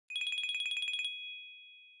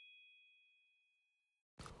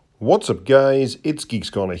What's up guys, it's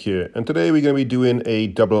Geeks Corner here, and today we're going to be doing a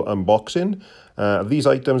double unboxing. These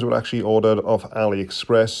items were actually ordered off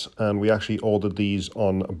AliExpress, and we actually ordered these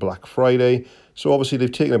on Black Friday. So obviously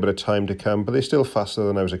they've taken a bit of time to come, but they're still faster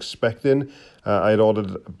than I was expecting. I had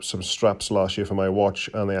ordered some straps last year for my watch,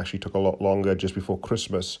 and they actually took a lot longer just before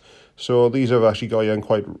Christmas. So these have actually got here in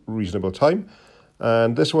quite reasonable time.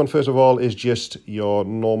 And this one, first of all, is just your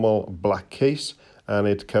normal black case. And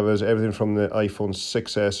it covers everything from the iPhone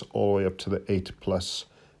 6s all the way up to the 8 Plus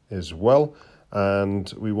as well. And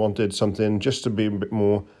we wanted something just to be a bit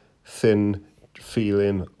more thin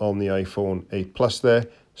feeling on the iPhone 8 Plus there.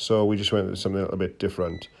 So we just went with something a little bit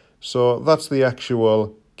different. So that's the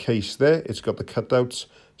actual case there. It's got the cutouts.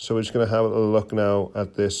 So we're just going to have a look now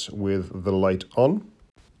at this with the light on.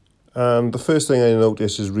 And the first thing I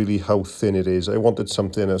noticed is really how thin it is. I wanted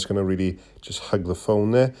something that's going to really just hug the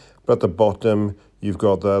phone there. But at the bottom, you've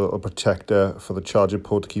got the little protector for the charger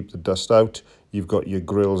port to keep the dust out. You've got your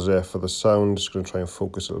grills there for the sound. Just going to try and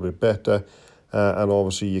focus a little bit better. And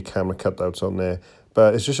obviously your camera cutouts on there.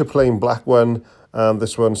 But it's just a plain black one. And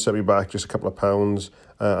this one set me back just a couple of pounds.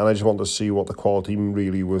 And I just wanted to see what the quality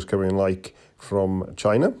really was coming like from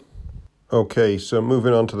China. Okay, so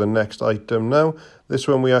moving on to the next item now. This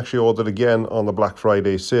one we actually ordered again on the Black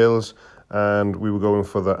Friday sales, and we were going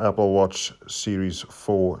for the Apple Watch Series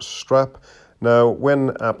 4 strap. Now,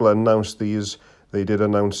 when Apple announced these, they did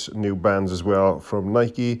announce new bands as well from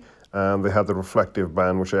Nike, and they had the reflective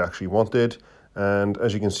band, which I actually wanted. And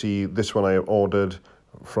as you can see, this one I ordered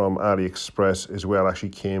from AliExpress as well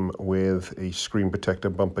actually came with a screen protector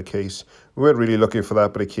bumper case. We weren't really looking for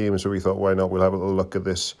that, but it came, so we thought, why not? We'll have a little look at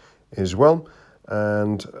this as well,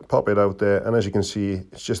 and pop it out there. And as you can see,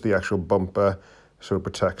 it's just the actual bumper, so it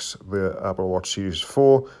protects the Apple Watch Series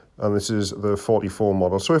 4, and this is the 44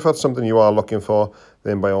 model. So if that's something you are looking for,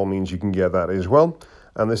 then by all means you can get that as well.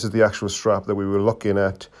 And this is the actual strap that we were looking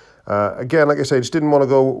at. Again, like I said, I just didn't want to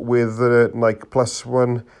go with the Nike Plus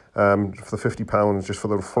one for the £50 just for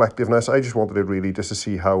the reflectiveness. I just wanted it really just to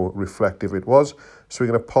see how reflective it was. So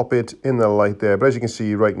we're going to pop it in the light there, but as you can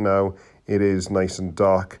see right now, it is nice and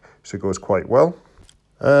dark, so it goes quite well.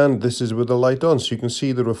 And this is with the light on, so you can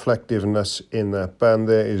see the reflectiveness in that band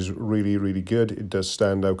there is really, really good. It does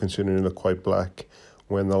stand out considering it looked quite black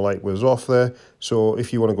when the light was off there. So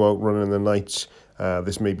if you want to go out running in the nights,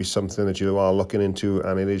 this may be something that you are looking into,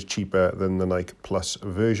 and it is cheaper than the Nike Plus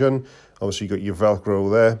version. Obviously, you've got your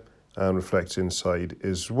Velcro there and reflects inside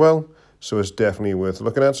as well. So it's definitely worth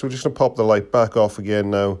looking at. So we're just going to pop the light back off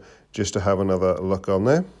again now just to have another look on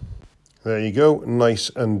there. There you go,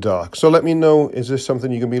 nice and dark. So let me know, is this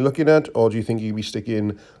something you can be looking at, or do you think you'll be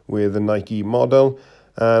sticking with the Nike model?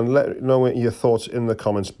 And let me know your thoughts in the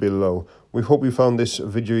comments below. We hope you found this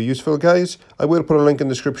video useful, guys. I will put a link in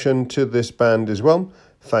the description to this band as well.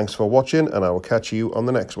 Thanks for watching, and I will catch you on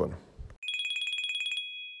the next one.